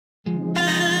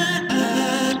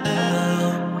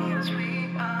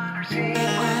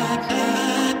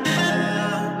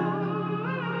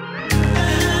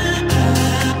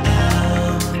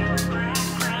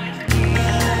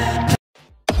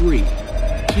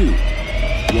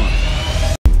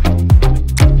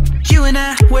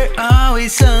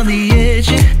always on the edge,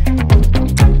 yeah.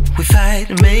 We fight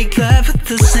and make love at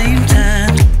the same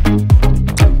time.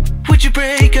 Would you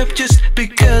break up just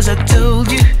because I told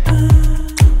you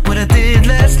what I did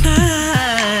last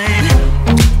night?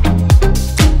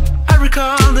 I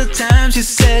recall the times you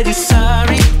said you're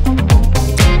sorry,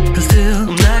 but still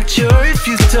I'm not sure if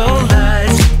you told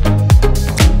lies.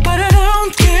 But I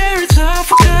don't care, it's all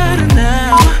forgotten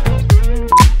now.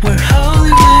 We're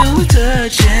holy when we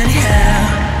touch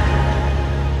anyhow.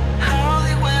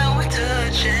 Holy when we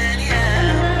touch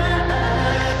anyhow.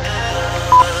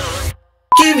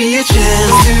 Give me a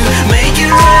chance to make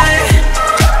it right.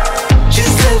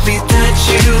 Just let me touch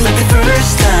you like the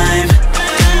first time.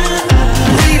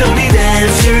 We don't need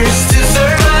answers to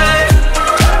survive.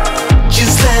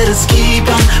 Just let us keep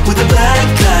on with the black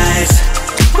guys.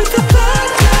 With the black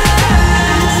guys.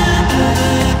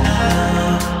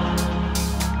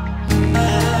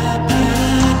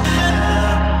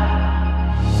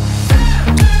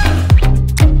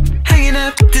 Hanging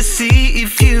up to see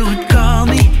if you would call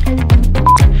me.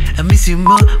 I miss you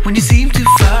more when you seem too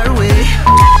far away.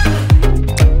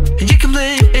 And you can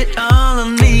blame it all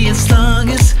on me as long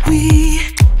as we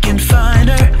can find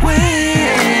our way.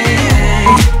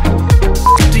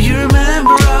 Do you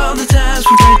remember all the times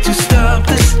we tried to stop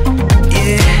this?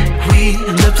 Yeah, we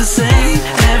end up the same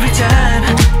every time.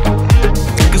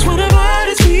 Cause when our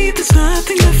bodies meet, there's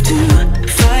nothing left to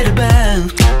fight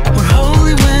about. We're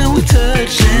holy when we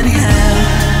touch anyhow.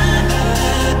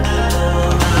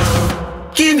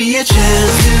 Give me a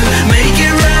chance to make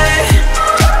it right.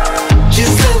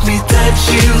 Just let me touch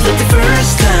you like the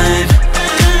first time.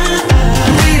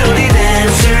 We don't need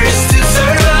answers to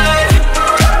survive.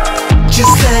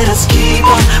 Just let us keep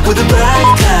on with the black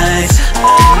guys.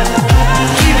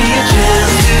 Give me a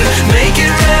chance to make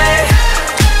it right.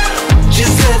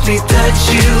 Just let me touch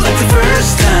you like the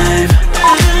first time.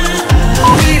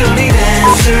 We don't need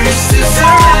answers to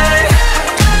survive.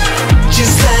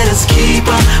 Just let us keep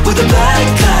on with the black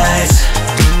guys.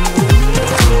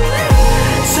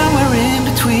 Somewhere in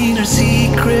between our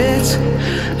secrets,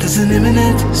 there's an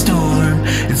imminent storm.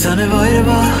 It's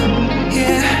unavoidable,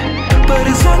 yeah. But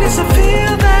as long as I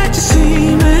feel that you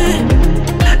see me,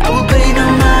 I will pay no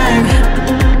mind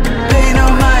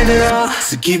at all.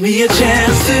 So give me a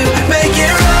chance to make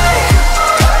it right.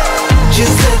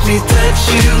 Just let me touch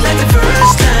you like the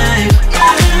first time.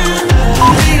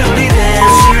 We don't need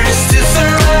answers to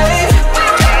survive.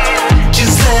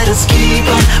 Just let us keep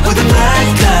on with the black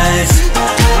guys.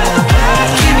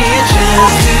 Give me a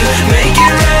chance to make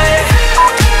it right.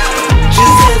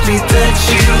 Just let me touch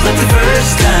you like the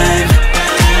first time.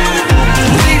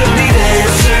 We don't need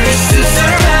answers to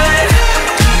survive.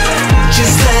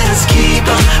 Just let us keep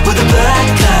on with the black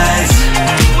guys.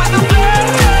 With the black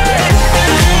guys.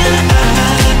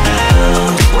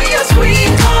 We are sweet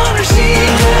on our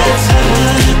secrets.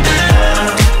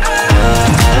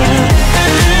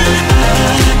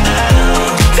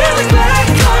 Telling black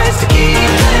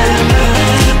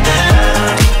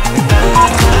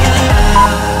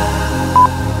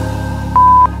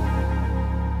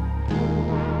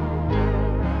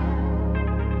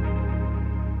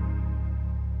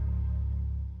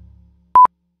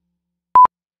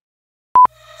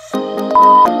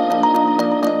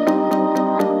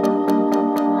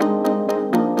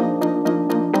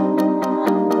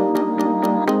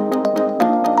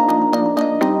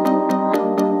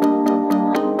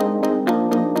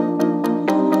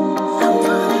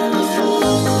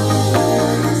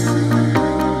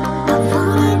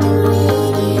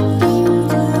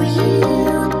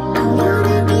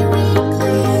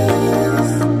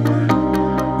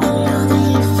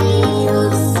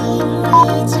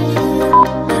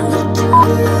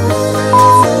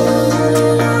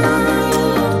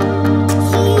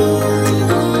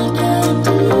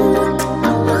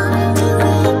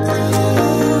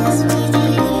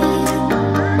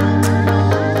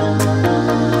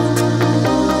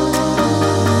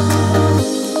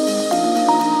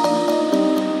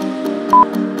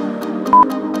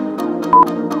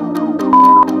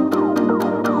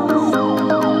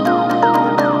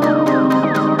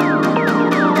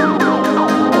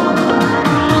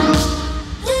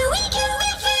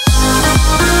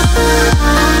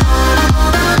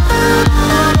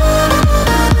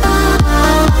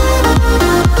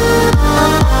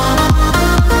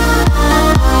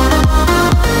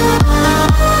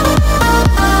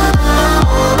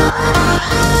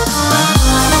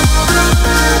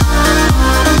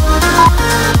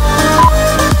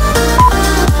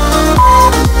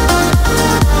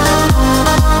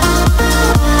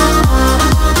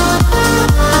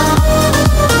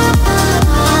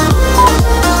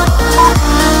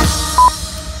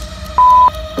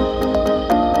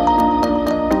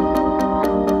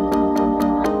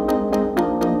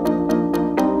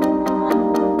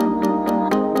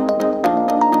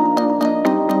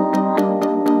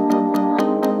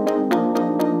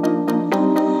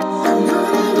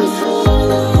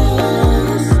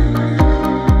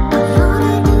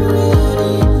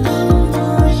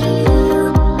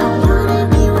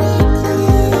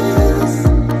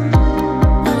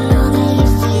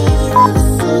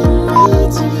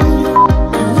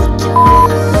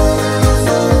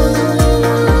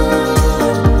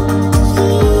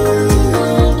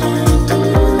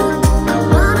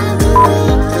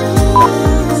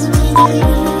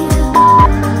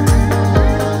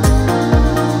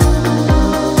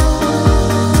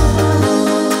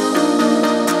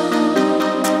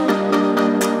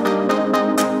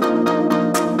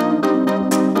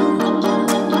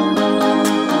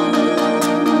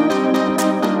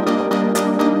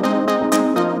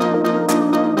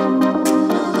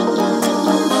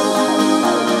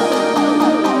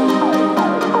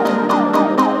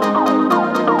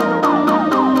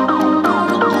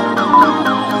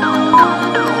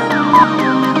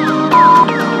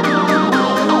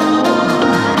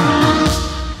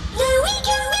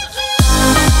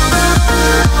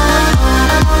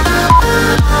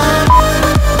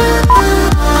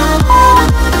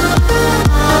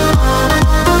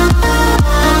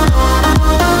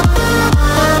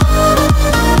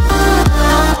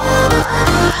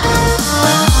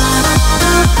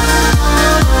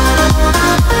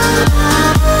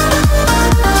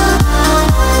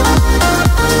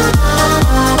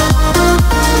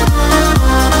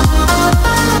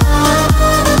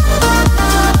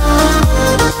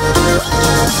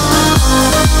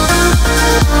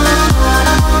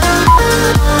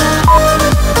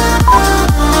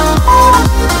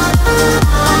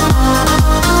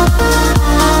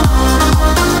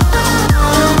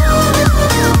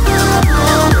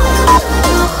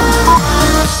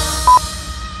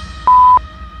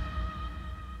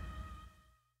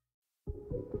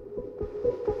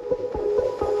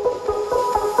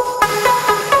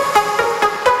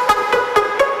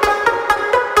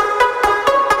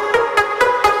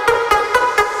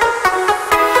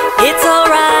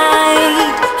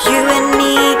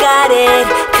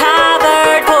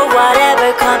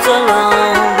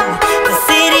alone. The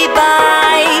city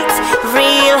bites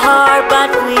real hard, but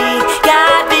we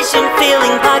got vision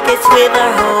filling pockets with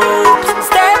our hopes.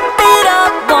 Step it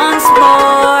up once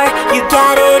more, you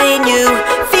got it in you.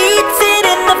 Feet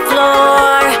hitting the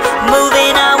floor,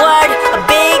 moving onward, a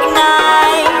big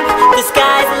night. The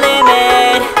sky's the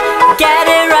limit. Get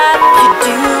it up, you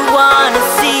do wanna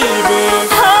see this.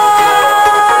 Hold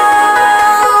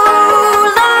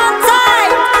on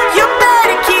tight, you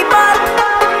better keep up.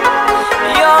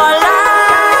 Your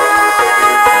life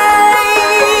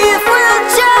will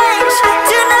change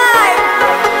tonight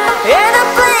in a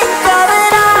blink of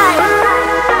an eye.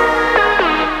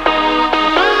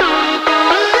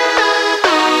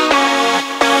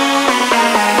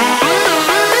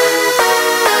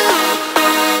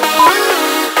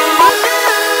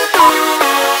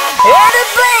 In a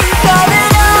blink of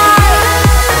an eye.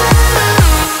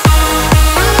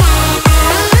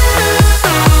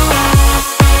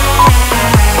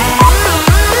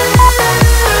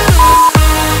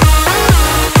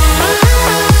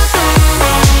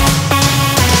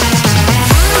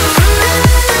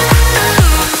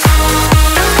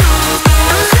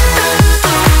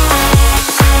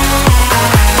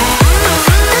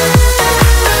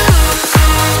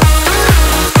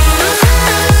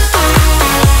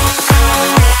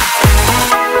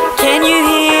 Can you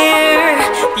hear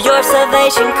your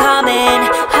salvation coming,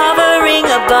 hovering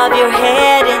above your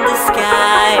head in the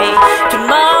sky?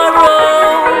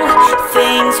 Tomorrow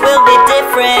things will be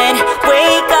different.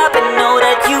 Wake up and know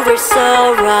that you were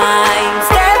so right.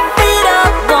 Step it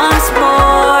up once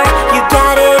more, you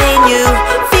got it in you.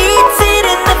 Feet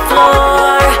hitting the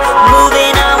floor,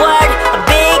 moving onward, a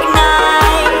big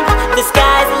night. The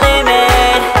sky's the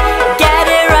limit. Get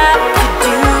it up, you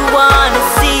do wanna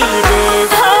see this.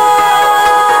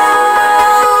 Hold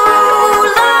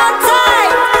on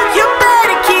tight, you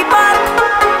better keep up.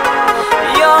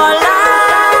 Your life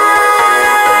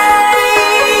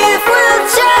will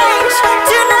change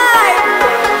tonight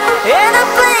in a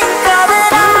blink of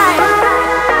an eye.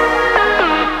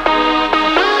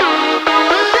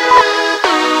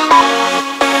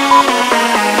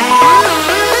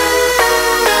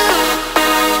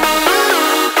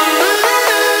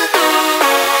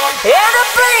 In a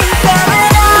blink of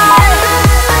an eye.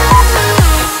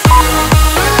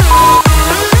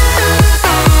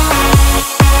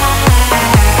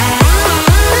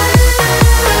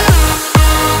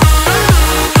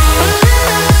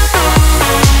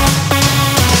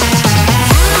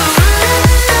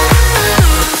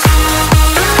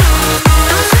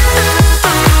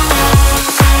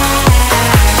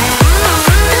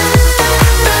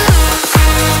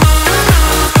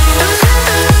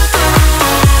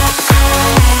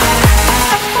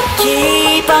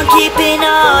 Keep on keeping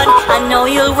on, I know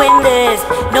you'll win this.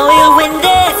 Know you'll win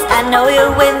this, I know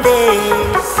you'll win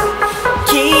this.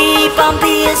 Keep on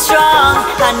being strong,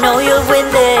 I know you'll win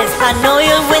this. I know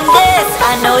you'll win this,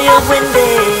 I know you'll win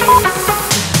this.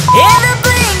 In a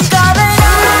blink of an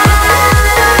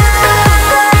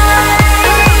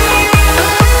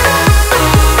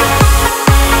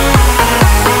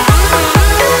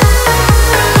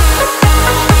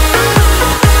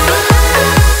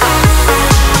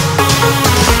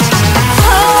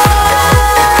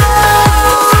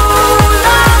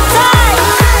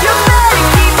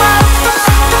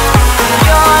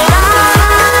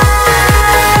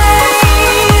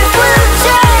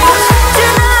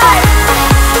tonight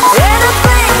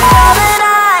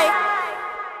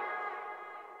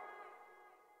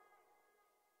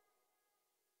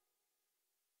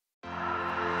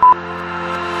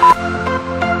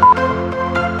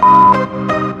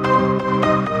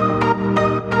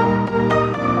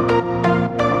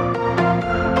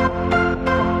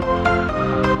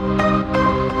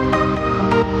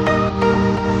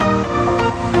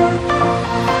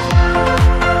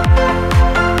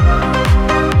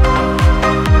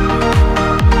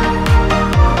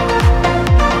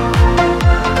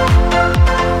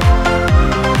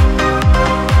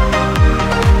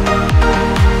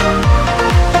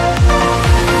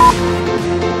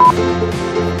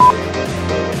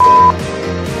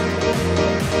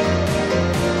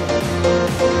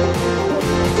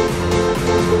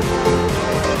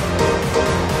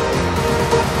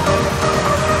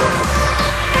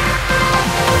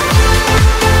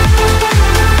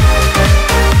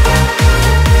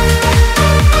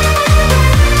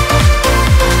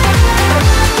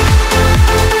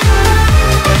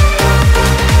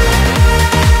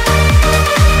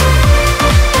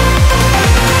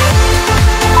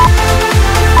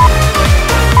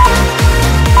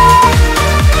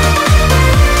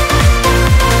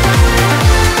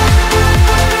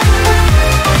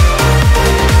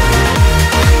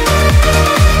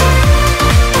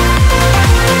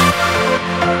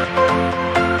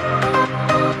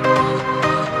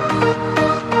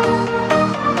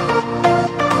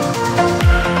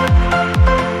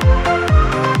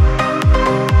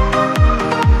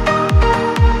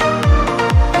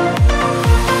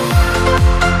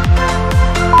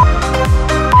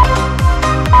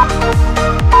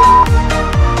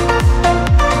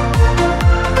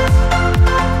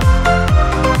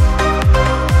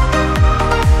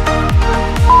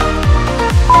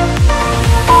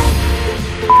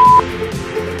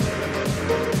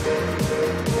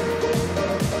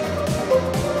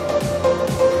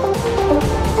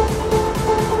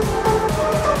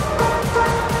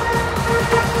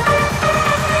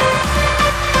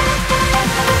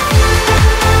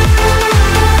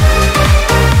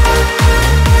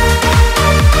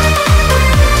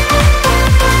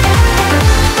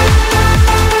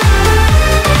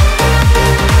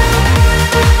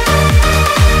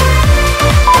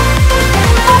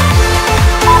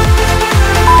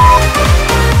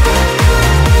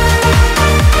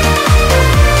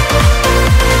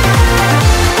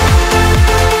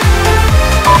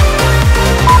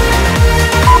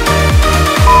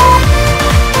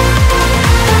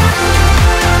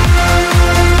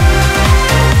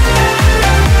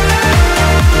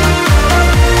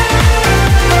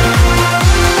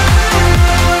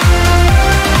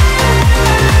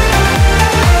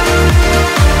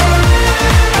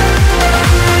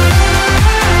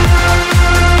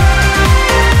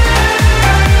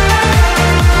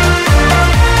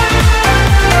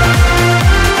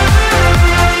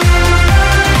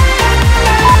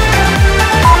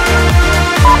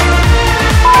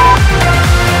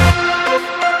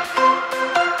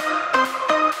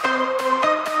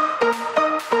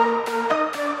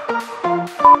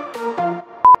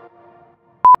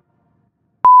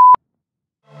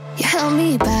You held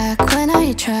me back when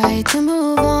I tried to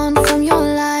move on from your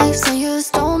life. So you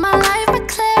stole my life but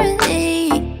clarity.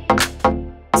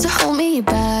 So hold me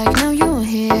back, now you're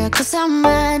here. Cause I'm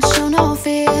mad, show no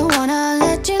fear. Wanna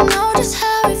let you know just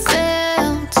how it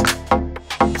felt.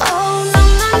 Oh no,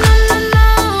 no, no, no, no.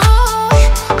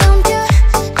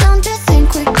 Don't you think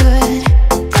we could?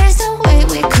 There's a way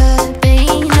we could be.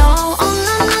 No, oh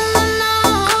no, no, no, no.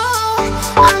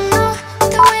 I know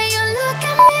the way you look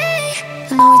at me,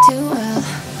 I know it too well.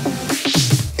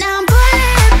 Now I'm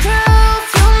bulletproof.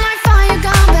 You might find you're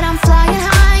gone, but I'm flying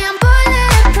high. I'm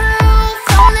bulletproof.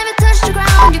 I'll never touch the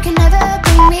ground. You can never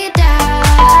bring me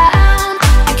down.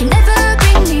 You can never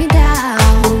bring me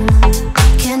down.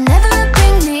 Can never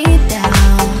bring me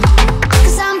down.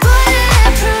 Cause I'm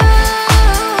bulletproof.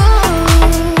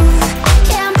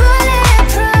 Yeah, I'm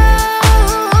bulletproof.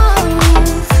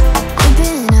 We've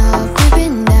been up, we've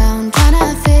been down, trying to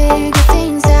figure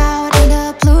things out. End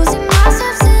up losing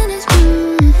myself in this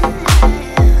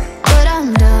but I'm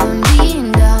done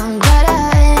being dumb. Gotta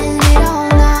end it all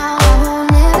now. I won't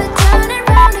never turn it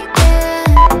round again.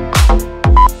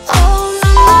 Oh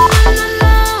no, no, no,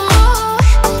 no, no.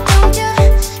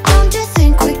 Don't you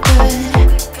think we could?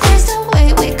 There's a way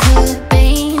we could be.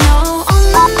 No, oh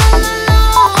no, no, no, no.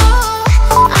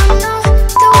 I know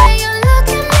the way you look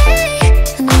at me,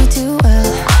 I know you too well.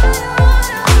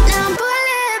 Now I'm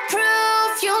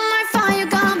bulletproof. You might find you're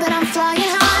gone, but I'm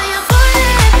flying high. I'm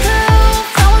bulletproof.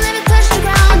 I'll never touch the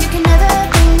ground. You can never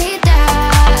bring me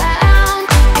down.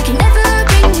 You can never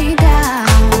bring me down.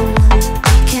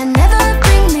 Can never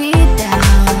bring me down.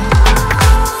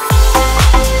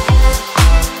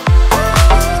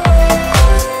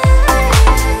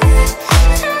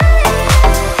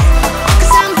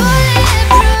 Cause I'm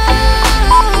bulletproof.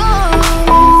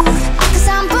 Cause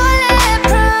I'm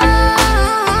bulletproof.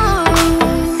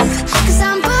 Cause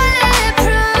I'm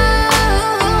bulletproof.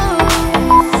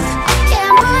 Yeah,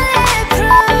 I'm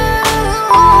bulletproof.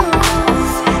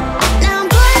 Now I'm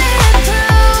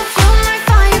bulletproof. You might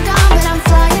find you're gone, but I'm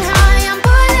flying high. I'm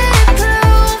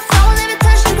bulletproof. I'll never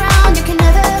touch the ground. You can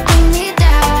never bring me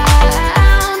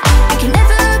down. You can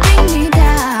never bring me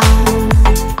down.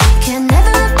 Can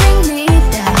never bring me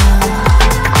down.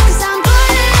 Cause I'm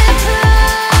bulletproof.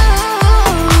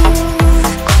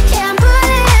 Yeah, I'm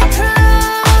bulletproof.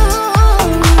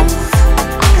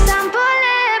 Cause I'm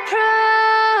bulletproof.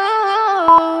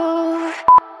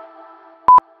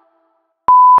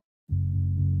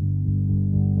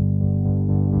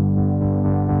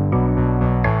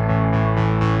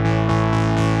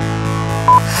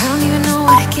 I don't even know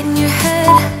what I get in your head.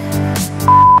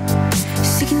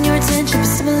 Seeking your attention, but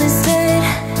simple instead.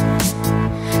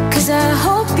 Cause I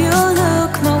hope you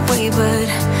look my way, but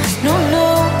no, no,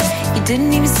 you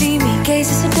didn't even see me gaze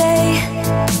yesterday.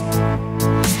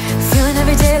 Feeling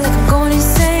every day like I'm going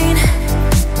insane.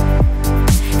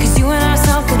 Cause you and I are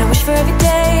something I wish for every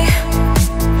day.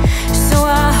 So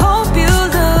I hope you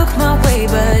look my way,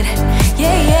 but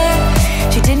yeah, yeah,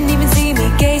 you didn't even see me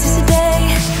gaze yesterday.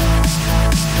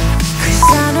 Cause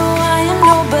I know I am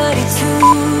nobody to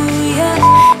ya,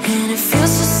 and it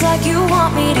feels just like you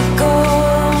want me to go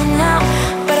now.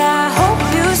 But I hope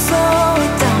you slow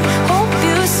it down, hope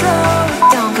you slow it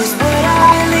down. Cause what I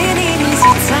really need is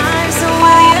your time. So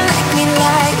will you like me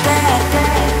like that?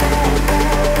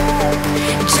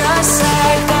 Just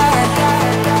like that.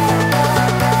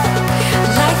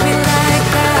 Like me like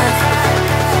that.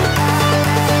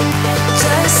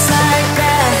 Just like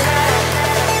that.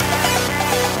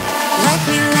 Like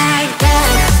me like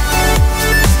that.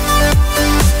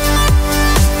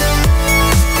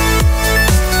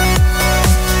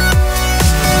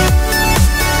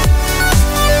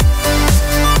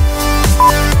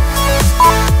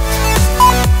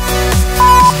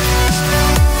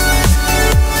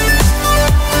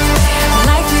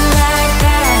 Like me like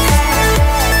that.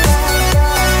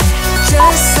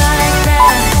 Just like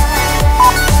that.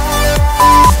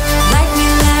 Like me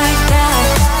like that.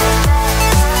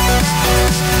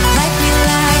 Like me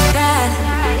like that.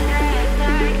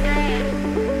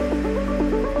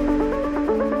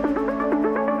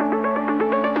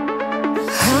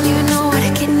 I don't even know what I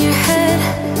get in your head.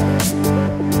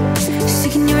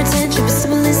 Seeking your attention, but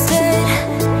simple instead.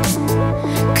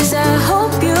 Cause I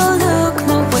hope you look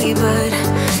my way, but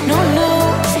no, no,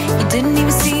 you didn't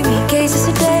even see me gaze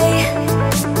yesterday.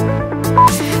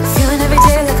 Feeling every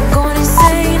day like I'm going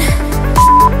insane.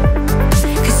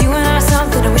 Cause you and I are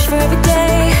something I wish for every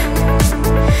day.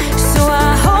 So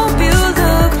I hope you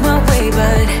look my way,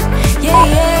 but yeah,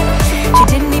 yeah, you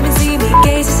didn't even see me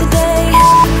gaze yesterday.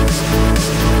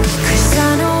 Cause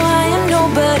I know I am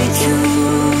nobody to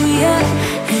ya,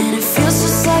 and it feels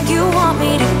just like you want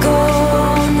me to go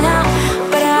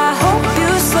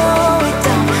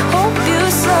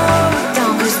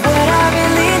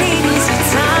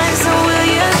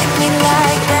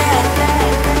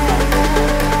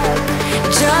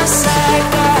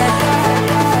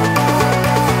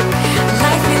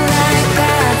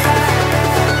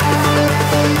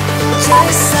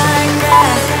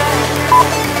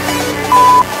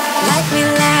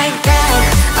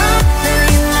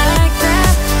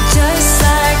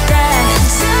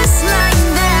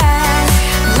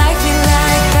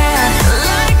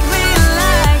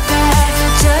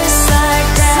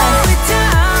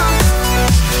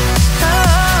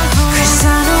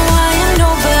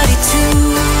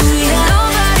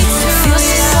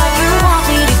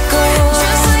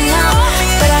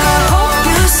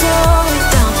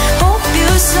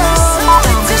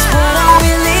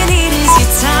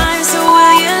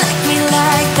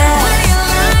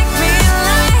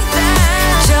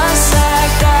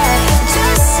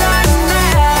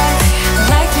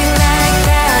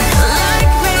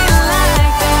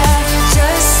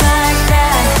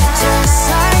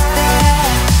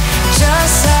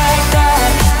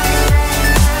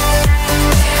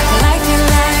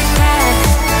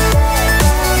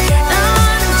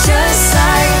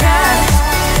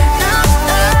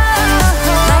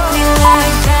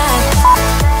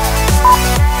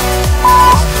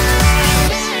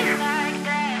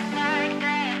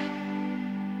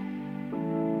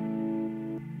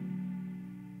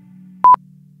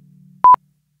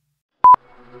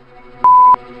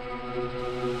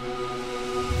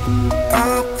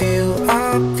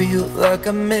like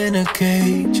I'm in a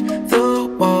cage. The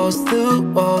walls,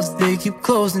 they keep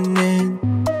closing in.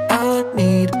 I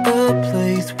need a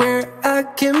place where I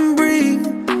can breathe.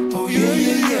 Oh yeah,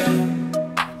 yeah, yeah.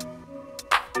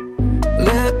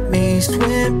 Let me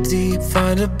swim deep,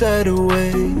 find a better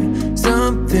way.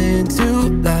 Something to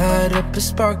light up a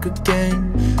spark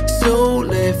again. So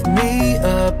lift me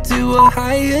up to a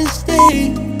higher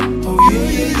state. Oh yeah,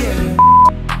 yeah, yeah.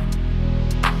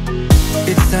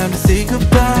 It's time to say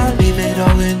goodbye, leave it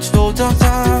all in shoulders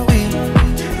high. We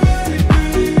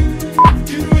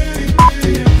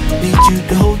need you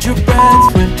to hold your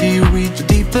breath, swim till you reach a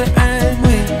deeper end.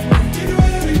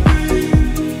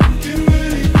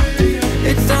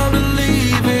 It's time to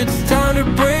leave, it's time to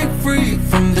break free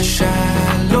from the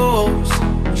shallows,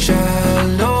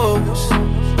 shallows.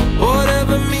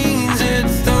 Whatever means,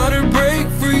 it's time to break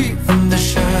free from the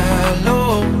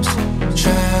shallows,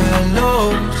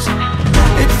 shallows.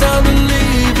 It's time to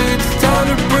leave, it's time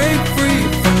to break free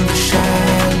from the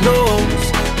shallows,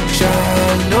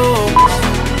 shallows.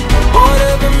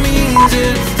 Whatever means,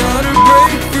 it's time to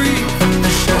break free from the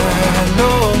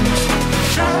shallows.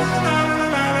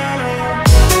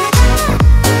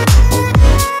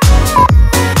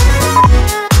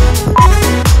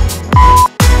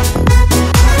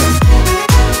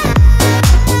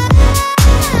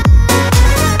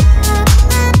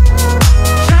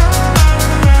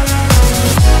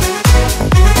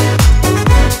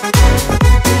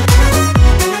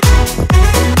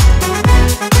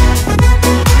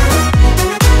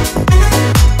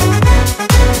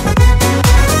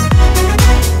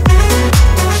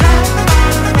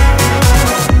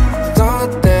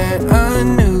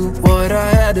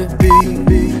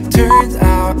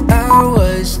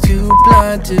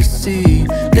 To see,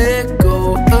 let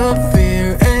go of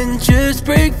fear and just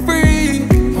break free.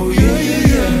 Oh yeah,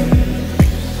 yeah, yeah.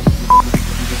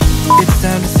 It's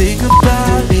time to say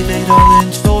goodbye, leave it all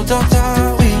in shoulders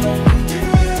high. We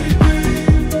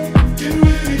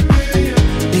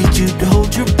need you to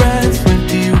hold your breath, swim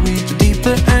till you reach a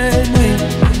deeper end.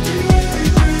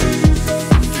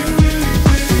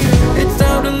 It's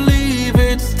time to leave,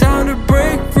 it's time to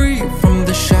break free from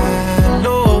the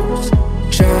shallows,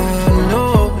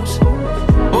 shallows.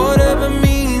 Whatever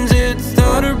means, it's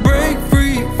time to break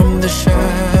free from the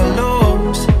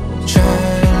shallows,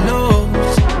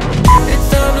 shallows. It's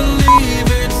time to leave,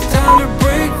 it's time to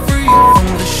break free from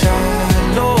the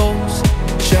shallows,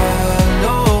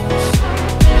 shallows.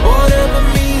 Whatever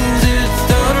means, it's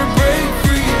time to break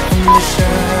free from the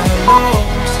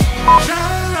shallows,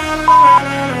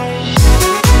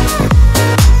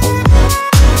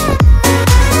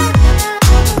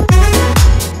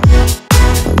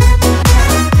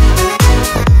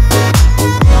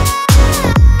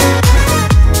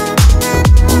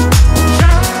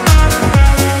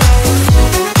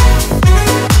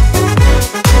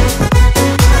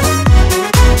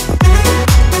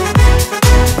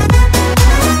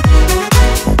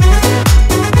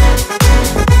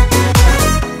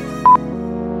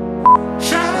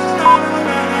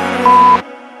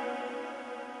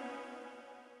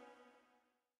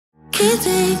 Can't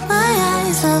take my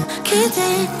eyes off, can't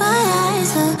take my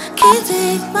eyes off, can't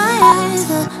take my eyes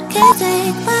off, can't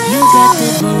take my eyes off. You got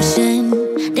devotion,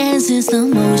 dance in slow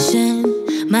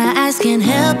motion. My eyes can't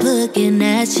help looking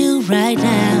at you right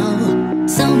now.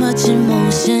 So much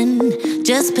emotion,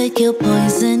 just pick your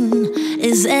poison.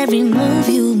 Is every move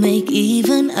you make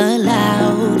even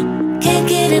allowed? Can't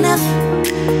get enough,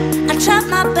 I try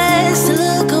my best to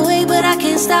look away but I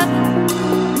can't stop.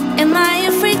 Am I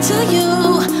a freak to you?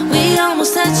 We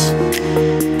almost touch.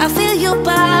 I feel your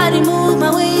body move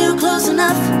my way, you're close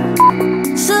enough.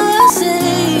 So I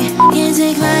say, can't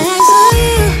take my eyes on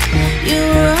you. You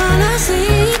were all I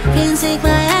see. Can't take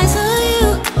my eyes on you.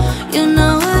 You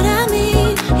know what I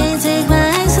mean. Can't take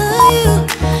my eyes on you.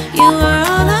 You were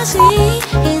all I see.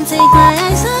 Can't take my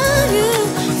eyes on you.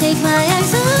 Take my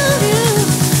eyes on you.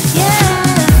 Yeah.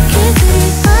 Can't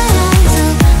take my eyes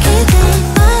off. Can't take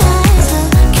my eyes off.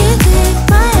 Can't take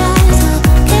my eyes off.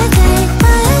 Can't take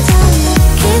my eyes on you.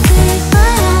 Can't take my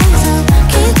eyes off.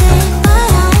 Can't take my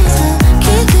eyes off.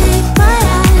 Can't take my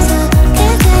eyes off.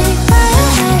 Can't take my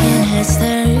eyes off. Your head's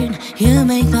turned, you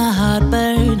make my heart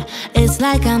burn. It's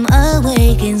like I'm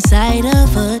awake inside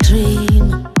of a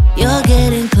dream. You're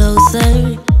getting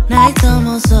closer, night's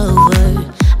almost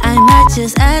over. I might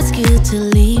just ask you to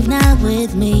leave now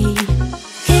with me.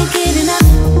 Can't get enough,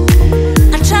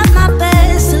 I try my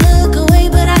best to look away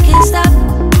but I can't stop.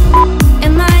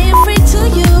 Am I a freak to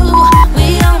you?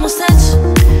 We almost touch.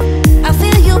 I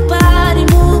feel your body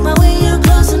move my way, you're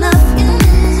close enough.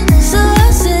 So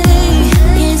I say,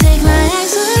 can't take my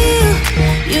eyes on you.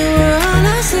 You were all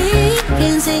I see.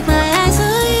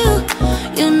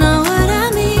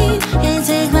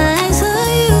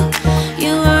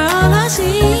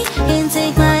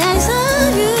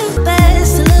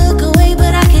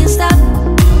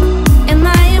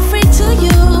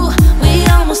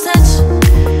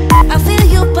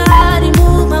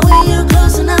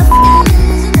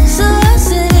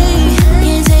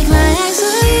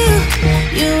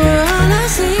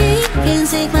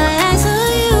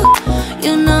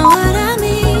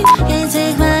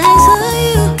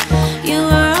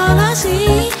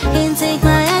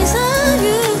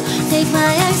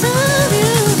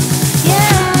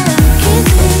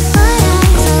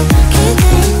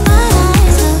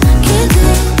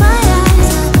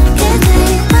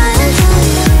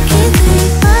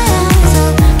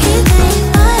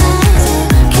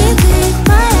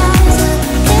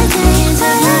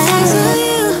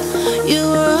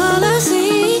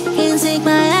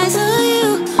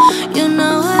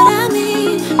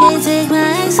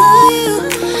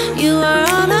 You are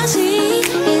all I see,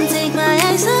 and take my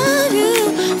eyes off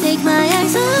you, take my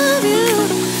eyes off you,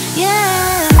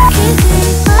 yeah. Can't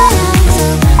take my eyes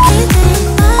off, can't take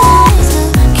my eyes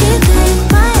off, can't take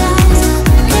my eyes off,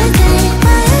 can't take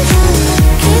my eyes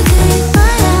off, can't take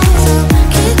my eyes off,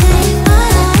 can't take my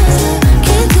eyes off,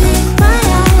 can't take my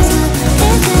eyes off,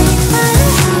 can't take my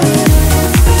eyes off.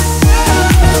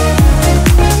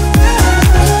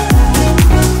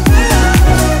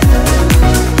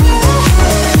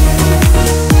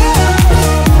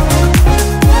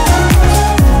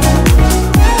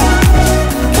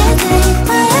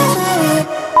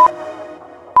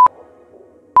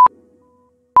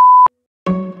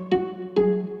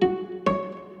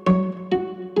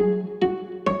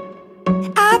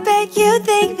 I bet you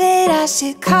think that I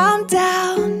should calm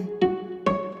down,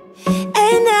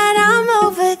 and that I'm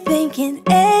overthinking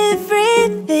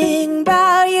everything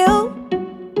about you,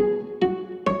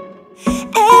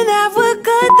 and that we're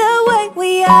good the way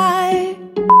we are.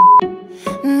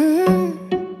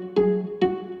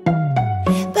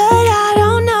 But I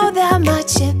don't know that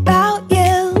much about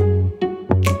you,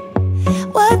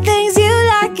 what things you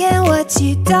like and what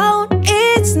you don't.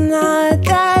 It's not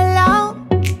that long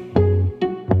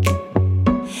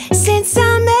since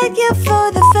I met you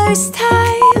for the first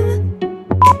time.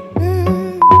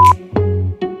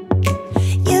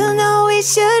 You know we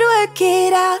should work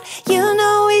it out, you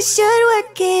know we should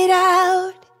work it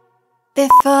out.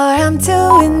 Before I'm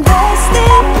too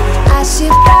invested, I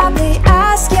should probably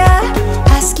ask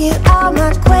you all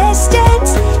my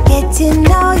questions, get to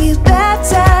know you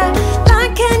better.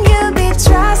 Like, can you be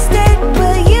trusted?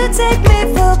 Will you take me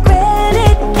for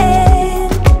granted?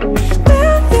 And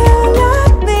will you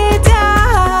let me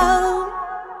down?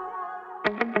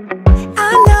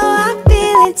 I know I'm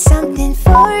feeling something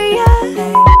for you,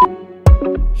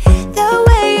 the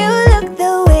way you look,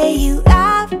 the way you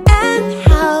laugh, and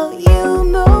how you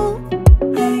move.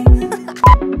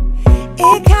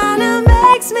 It kinda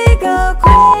makes me go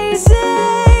crazy.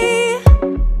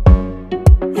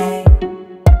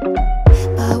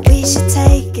 But we should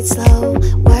take it slow,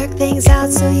 work things out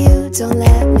so you don't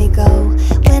let me go.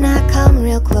 When I come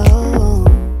real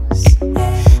close,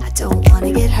 I don't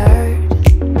wanna get hurt,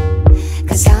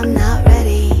 'cause I'm not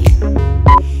ready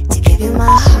to give you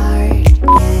my heart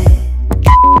yet.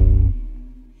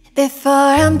 Before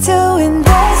I'm too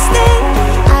invested,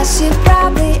 I should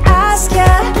probably ask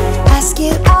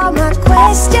you all my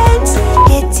questions,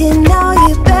 get to know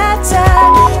you better.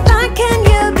 Like, can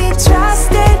you be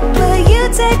trusted? Will you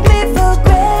take me for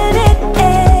granted?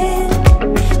 And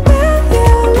will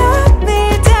you let me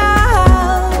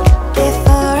down?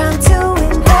 Before I'm too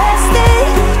invested,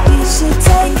 you should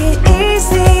take it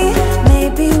easy.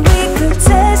 Maybe we could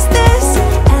test this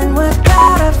and work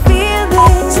out our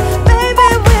feelings. Baby,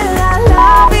 will I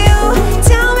love you?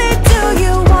 Tell me, do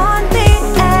you want me?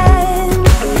 And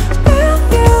will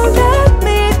you let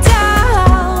me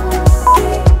down?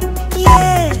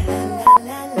 Yeah. La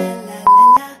la la la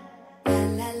la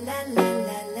la la la la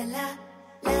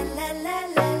la la la la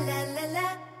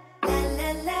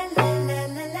la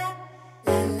la la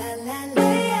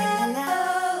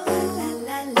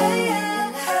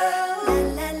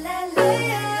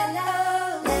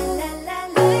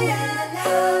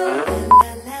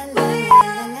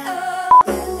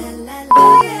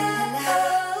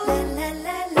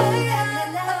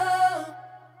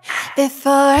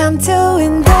Before I'm too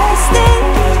invested,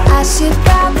 I should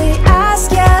probably